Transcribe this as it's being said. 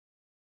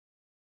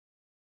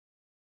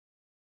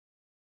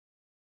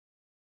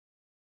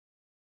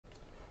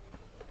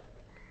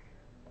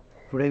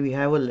Today we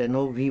have a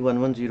Lenovo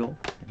V110.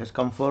 It has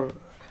come for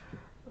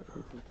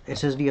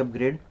SSD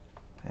upgrade,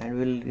 and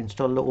we'll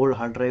install the old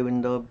hard drive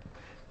in the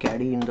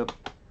Caddy in the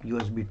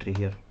USB tray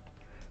here.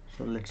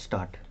 So let's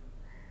start.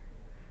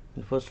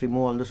 We'll first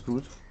remove all the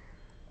screws.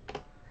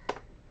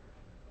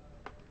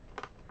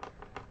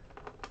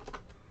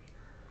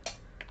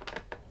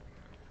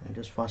 And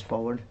just fast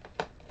forward.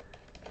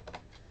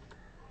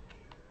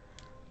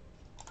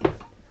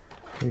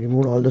 We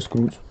removed all the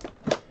screws.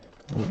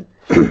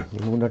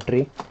 Remove the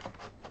tray.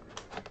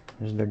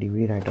 This is the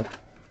DVD writer.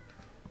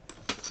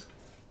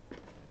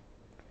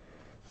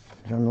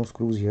 There are no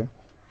screws here.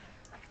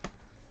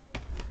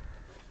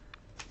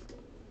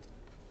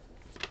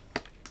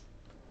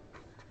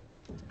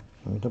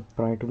 With the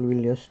pry tool,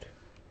 we'll just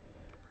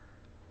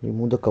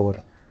remove the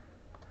cover.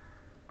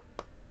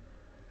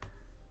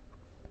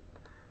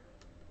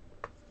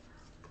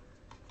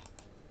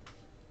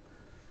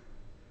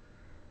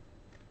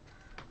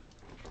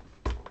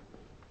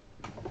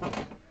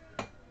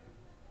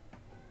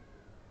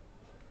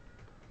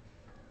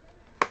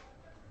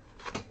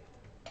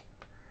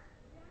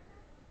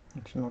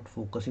 It's not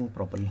focusing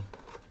properly.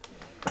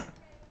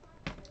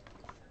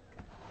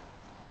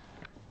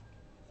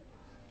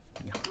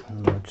 Yeah,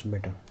 now it's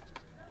better.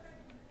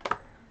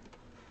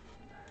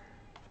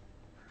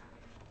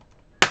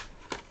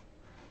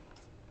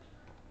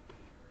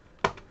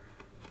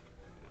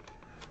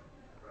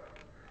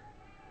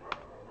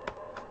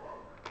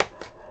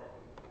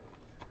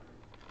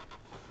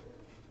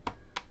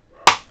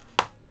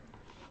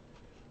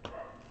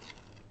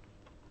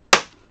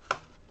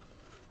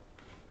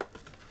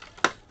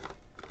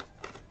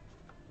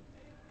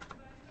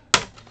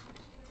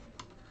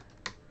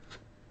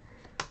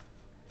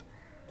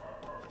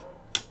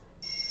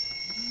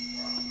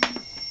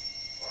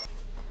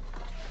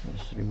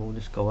 Let's remove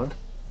this cover.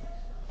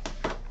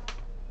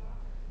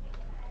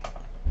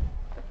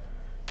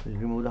 We'll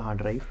remove the hard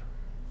drive.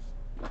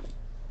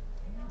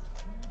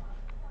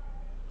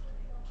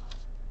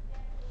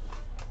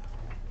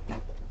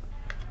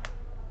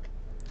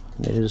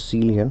 There is a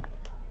seal here.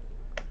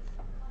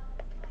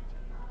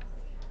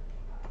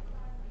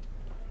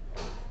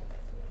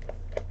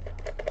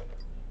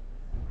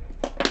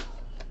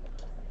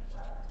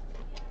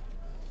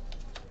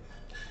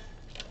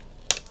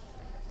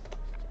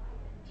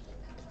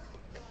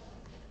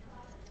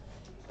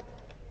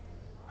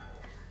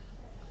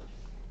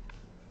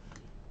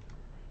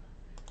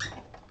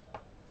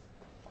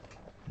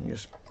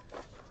 Just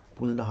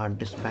pull the hard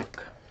disk back.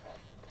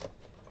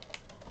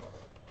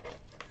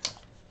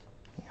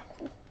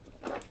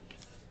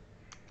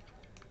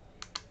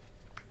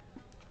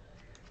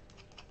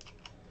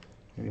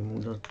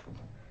 Remove the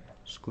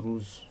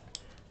screws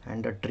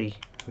and the tray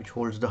which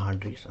holds the hard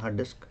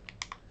disk.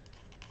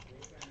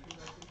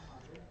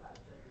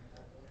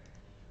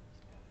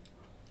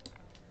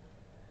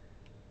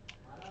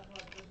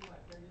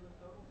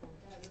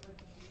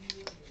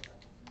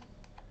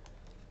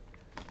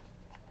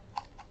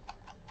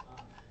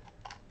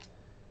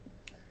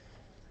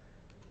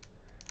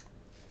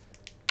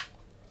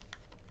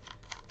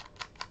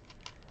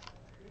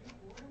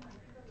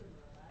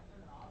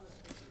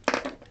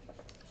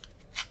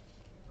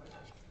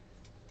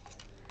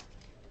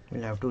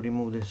 We'll have to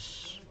remove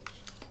this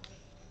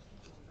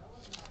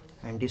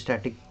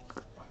anti-static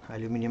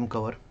aluminum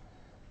cover.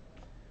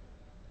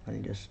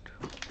 I'll just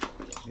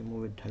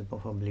remove it with help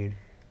of a blade.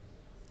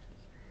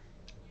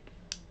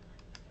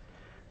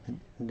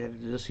 There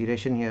is a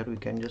serration here. We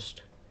can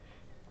just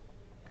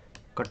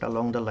cut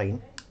along the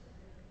line.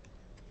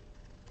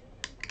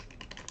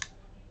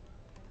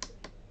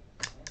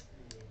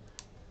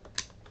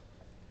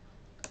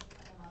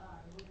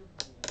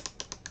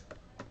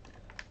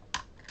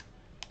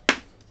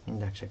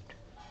 And that's it.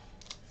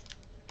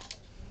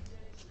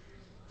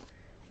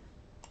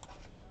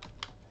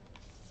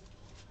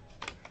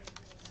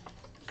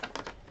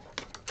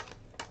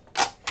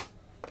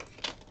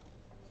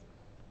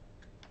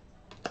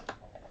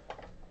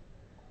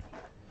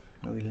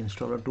 Now we'll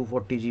install a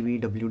 240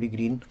 GB WD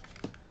green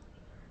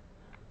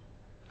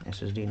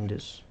SSD in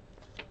this.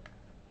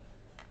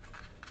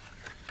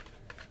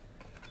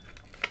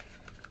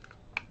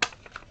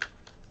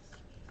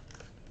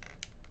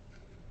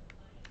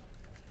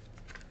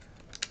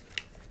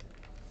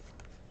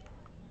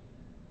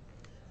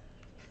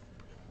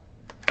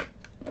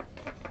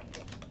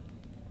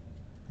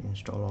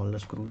 Install all the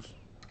screws.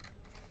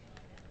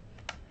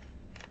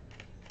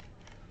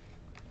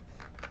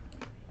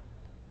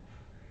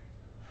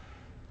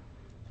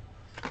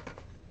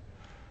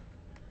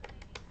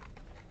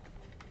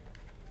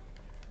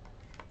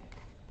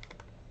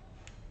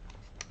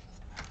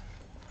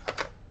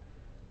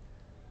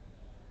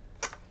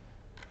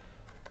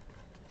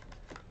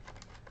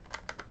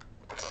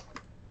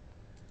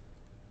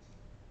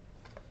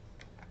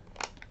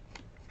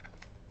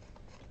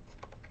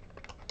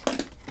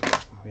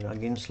 We'll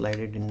again slide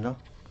it in the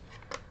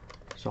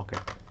socket.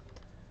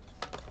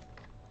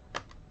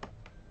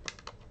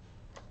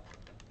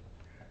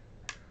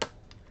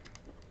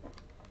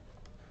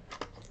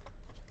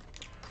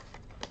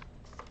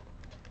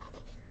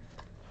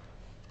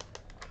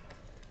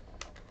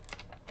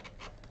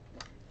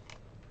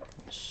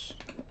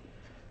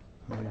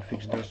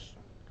 fix this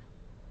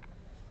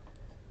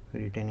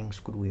retaining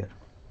screw here.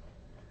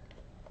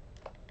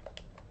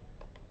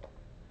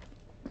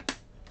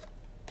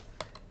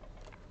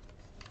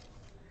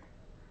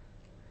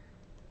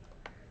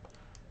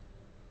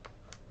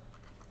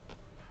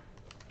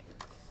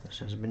 This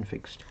has been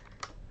fixed.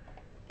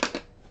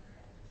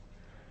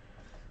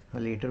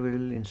 Later we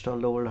will install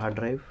the old hard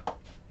drive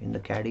in the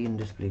Caddy in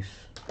this place.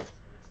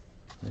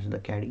 This is the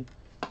Caddy.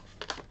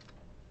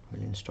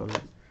 We'll install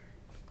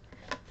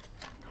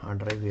hard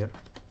drive here.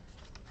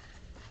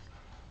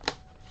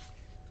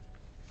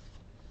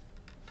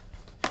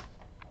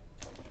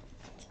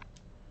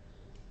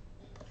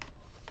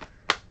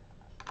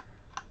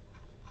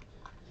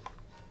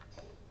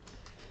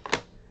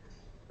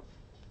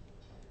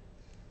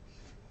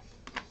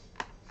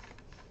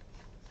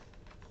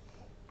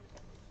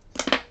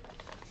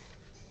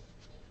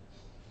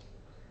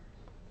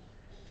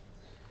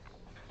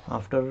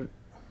 After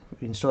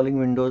installing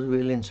Windows, we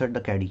will insert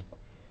the Caddy.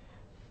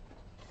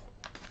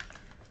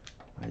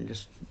 I'll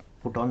just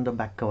put on the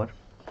back cover.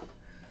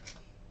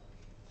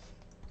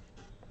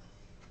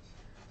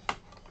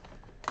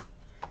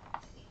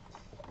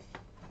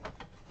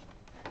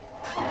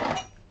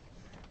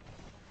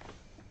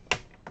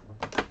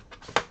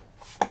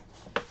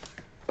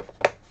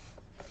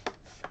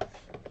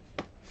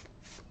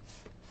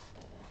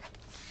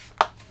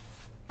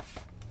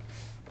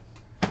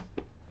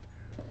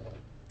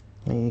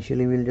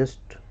 Initially we'll just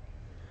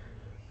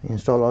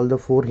install all the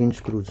 4 hinge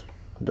screws,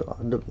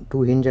 the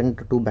 2 hinge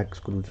and 2 back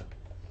screws,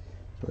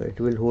 so it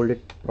will hold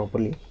it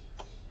properly,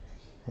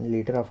 and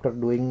later after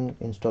doing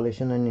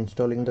installation and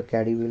installing the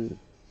Caddy, will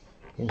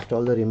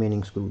install the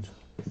remaining screws.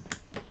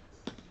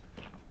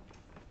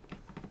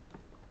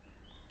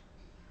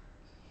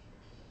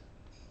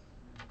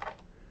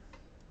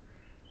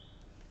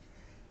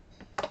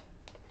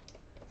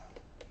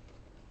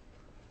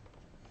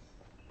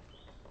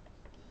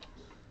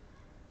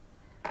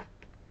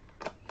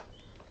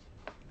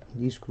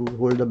 These screws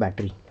hold the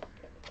battery,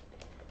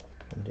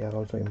 and they are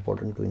also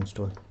important to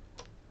install.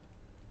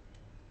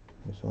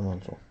 This one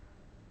also.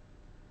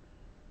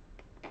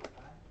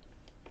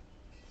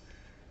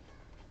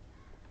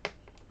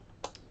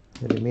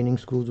 The remaining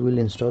screws will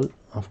install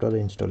after the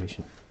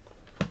installation.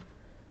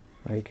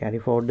 I'll carry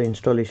forward the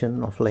installation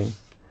offline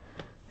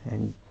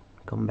and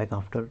come back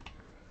after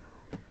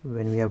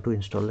when we have to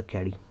install the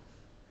Caddy.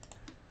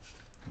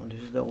 Now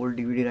this is the old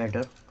DVD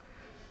writer.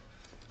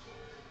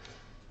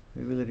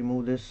 We will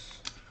remove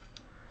this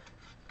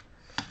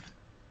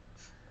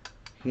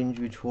hinge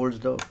which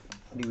holds the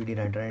DVD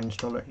writer and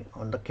install it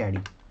on the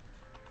Caddy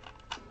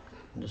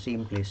in the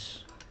same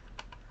place.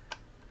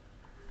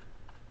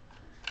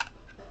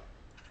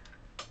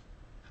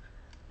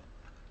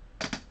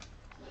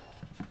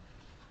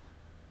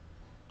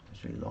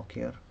 This will lock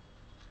here.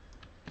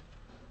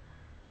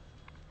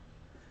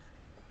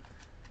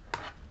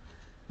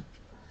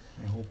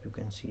 I hope you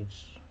can see it.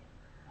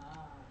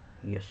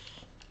 Yes.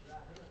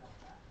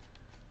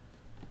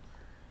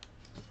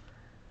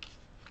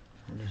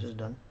 This is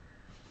done.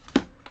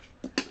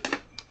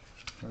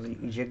 I will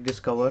eject this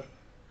cover,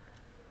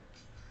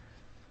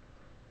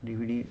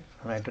 DVD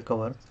writer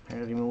cover,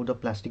 and remove the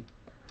plastic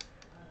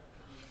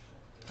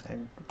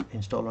and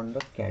install on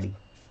the Caddy.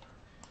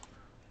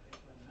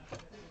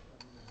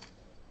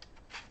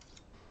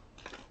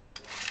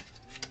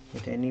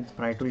 With any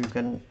pry tool you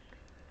can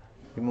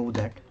remove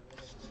that.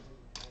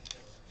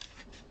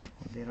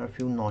 There are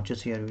few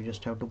notches here, we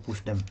just have to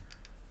push them.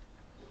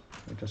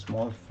 With a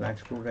small flat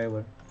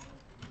screwdriver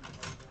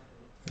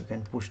you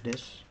can push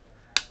this.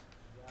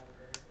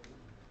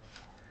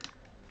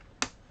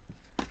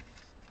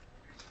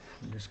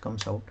 This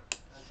comes out.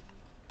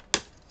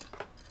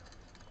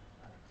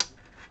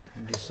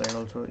 And this side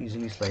also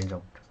easily slides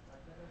out.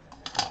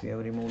 If we have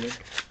removed it,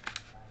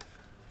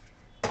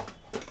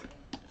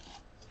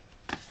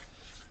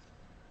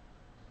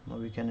 now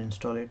we can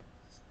install it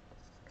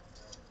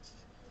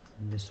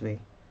this way.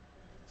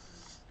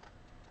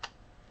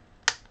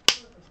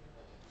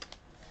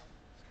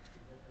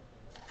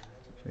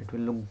 So it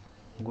will look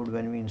good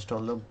when we install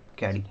the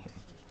Caddy.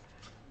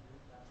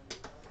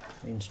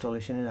 The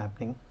installation is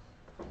happening.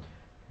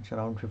 It's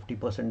around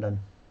 50% done.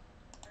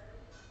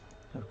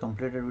 I've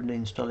completed with the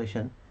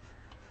installation.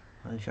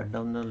 I'll shut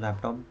down the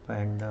laptop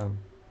and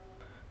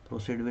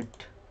proceed with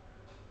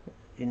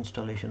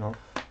installation of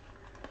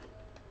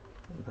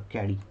the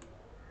Caddy.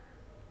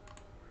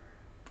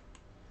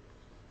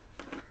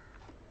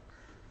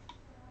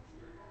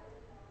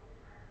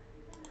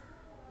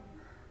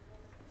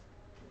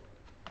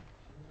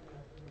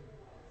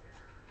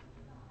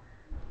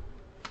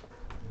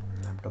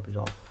 Laptop is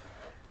off.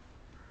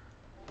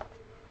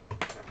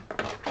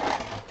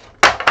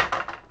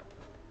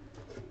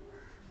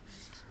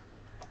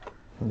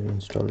 We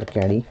install the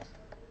Caddy,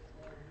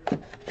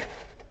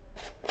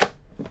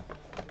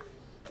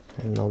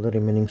 and now the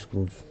remaining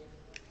screws.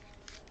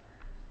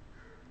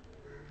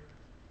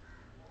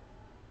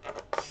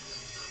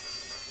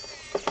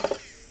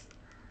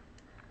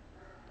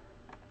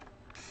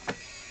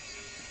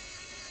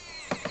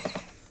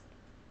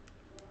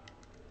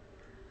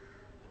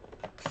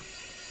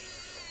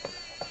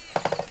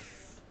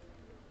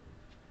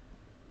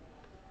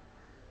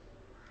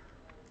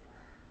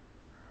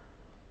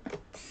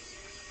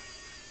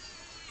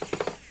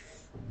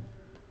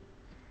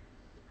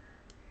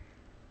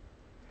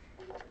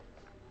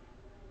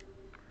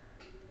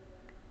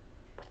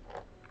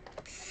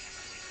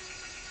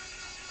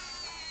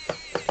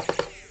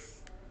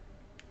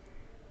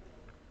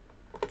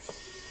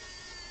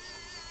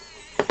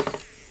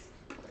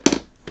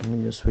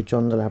 just switch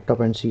on the laptop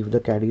and see if the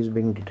caddy is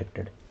being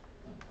detected.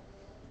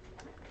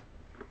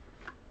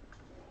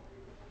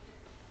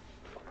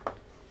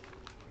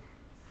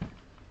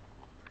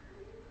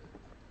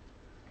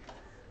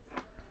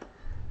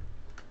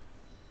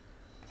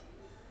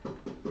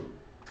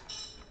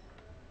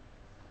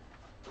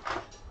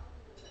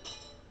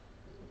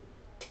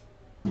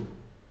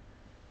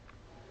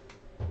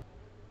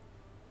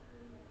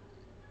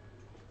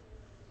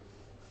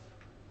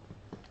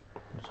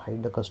 Just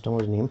hide the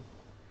customer's name.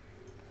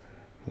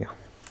 Yeah.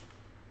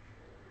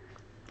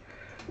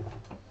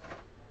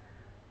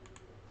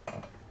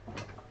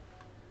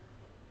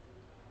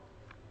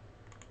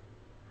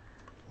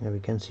 We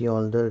can see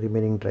all the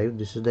remaining drives.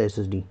 This is the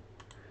SSD.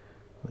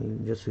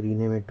 We'll just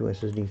rename it to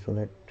SSD so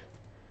that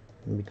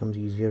it becomes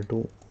easier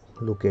to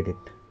locate it.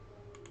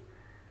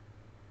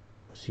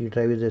 C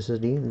drive is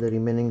SSD. The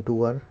remaining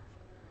two are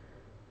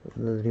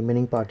the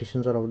remaining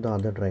partitions are of the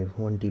other drive,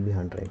 1 TB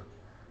hard drive.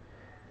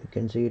 You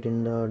can see it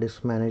in the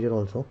disk manager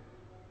also.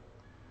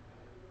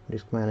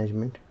 Disk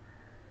management.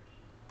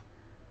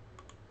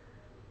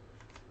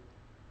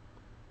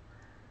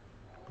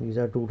 These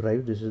are two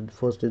drives. This is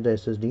first is the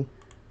SSD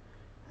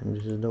and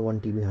this is the 1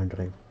 TB hard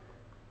drive.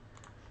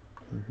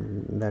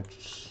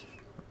 That's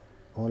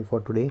all for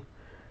today.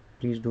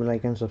 Please do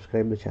like and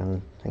subscribe the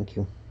channel. Thank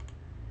you.